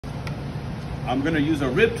I'm going to use a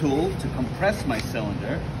rib tool to compress my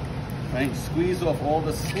cylinder, right? Squeeze off all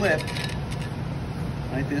the slip,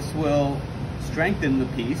 right? This will strengthen the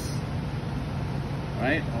piece,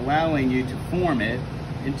 right? Allowing you to form it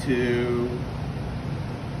into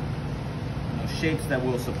shapes that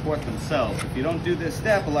will support themselves. If you don't do this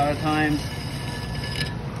step, a lot of times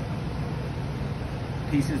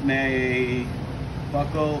pieces may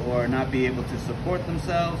buckle or not be able to support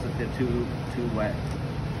themselves if they're too wet.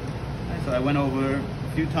 Okay, so I went over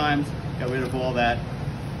a few times, got rid of all that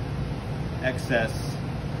excess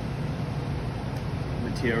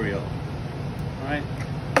material. All right.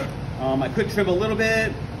 I could trim a little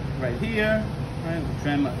bit right here. Right, we'll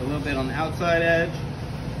trim a little bit on the outside edge.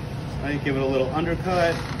 Right, give it a little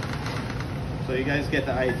undercut so you guys get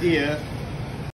the idea